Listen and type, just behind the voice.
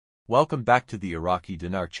Welcome back to the Iraqi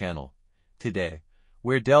Dinar channel. Today,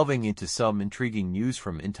 we're delving into some intriguing news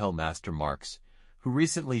from Intel Master MarkZ, who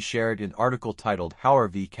recently shared an article titled How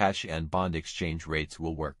RV Cash and Bond Exchange Rates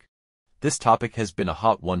Will Work. This topic has been a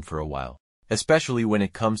hot one for a while, especially when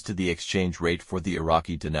it comes to the exchange rate for the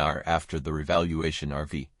Iraqi dinar after the Revaluation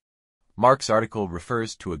RV. MarkZ article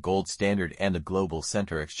refers to a gold standard and a global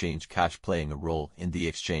center exchange cash playing a role in the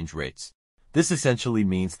exchange rates. This essentially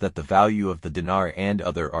means that the value of the dinar and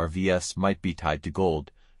other RVs might be tied to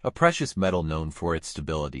gold, a precious metal known for its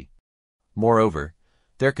stability. Moreover,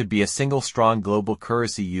 there could be a single strong global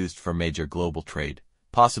currency used for major global trade,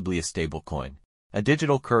 possibly a stable coin, a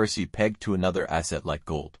digital currency pegged to another asset like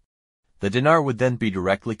gold. The dinar would then be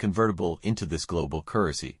directly convertible into this global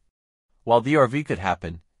currency. While the RV could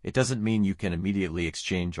happen, it doesn't mean you can immediately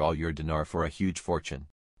exchange all your dinar for a huge fortune.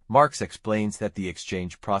 MarkZ explains that the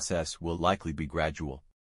exchange process will likely be gradual.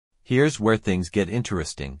 Here's where things get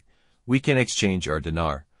interesting. We can exchange our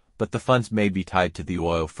dinar, but the funds may be tied to the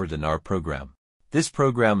oil for dinar program. This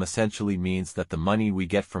program essentially means that the money we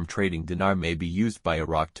get from trading dinar may be used by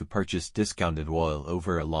Iraq to purchase discounted oil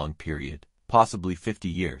over a long period, possibly 50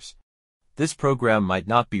 years. This program might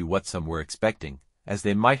not be what some were expecting, as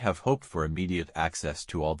they might have hoped for immediate access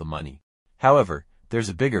to all the money. However, there's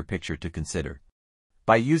a bigger picture to consider.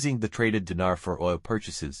 By using the traded dinar for oil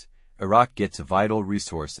purchases, Iraq gets a vital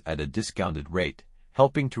resource at a discounted rate,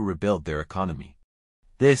 helping to rebuild their economy.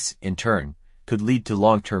 This, in turn, could lead to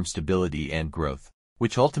long-term stability and growth,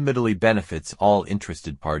 which ultimately benefits all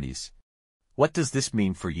interested parties. What does this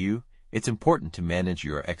mean for you? It's important to manage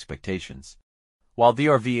your expectations. While the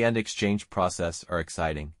RV and exchange process are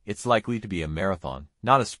exciting, it's likely to be a marathon,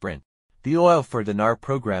 not a sprint. The oil for dinar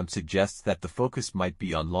program suggests that the focus might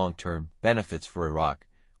be on long-term benefits for Iraq,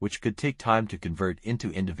 which could take time to convert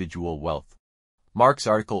into individual wealth. MarkZ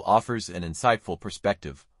article offers an insightful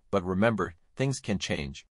perspective, but remember, things can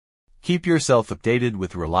change. Keep yourself updated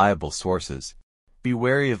with reliable sources. Be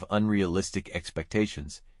wary of unrealistic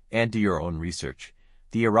expectations, and do your own research.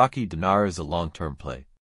 The Iraqi dinar is a long-term play.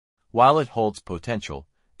 While it holds potential,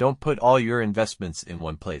 don't put all your investments in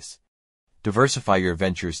one place. Diversify your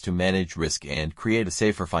ventures to manage risk and create a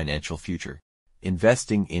safer financial future.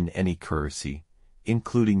 Investing in any currency,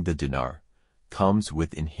 including the dinar, comes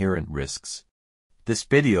with inherent risks. This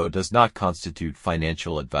video does not constitute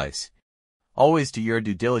financial advice. Always do your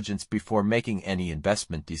due diligence before making any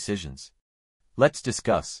investment decisions. Let's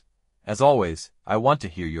discuss. As always, I want to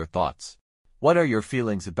hear your thoughts. What are your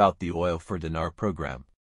feelings about the oil for dinar program?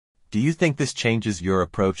 Do you think this changes your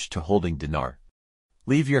approach to holding dinar?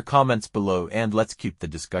 Leave your comments below and let's keep the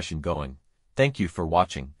discussion going. Thank you for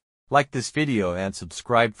watching. Like this video and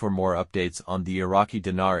subscribe for more updates on the Iraqi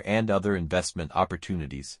dinar and other investment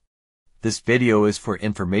opportunities. This video is for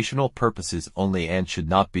informational purposes only and should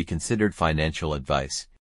not be considered financial advice.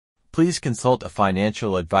 Please consult a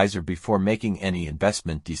financial advisor before making any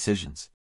investment decisions.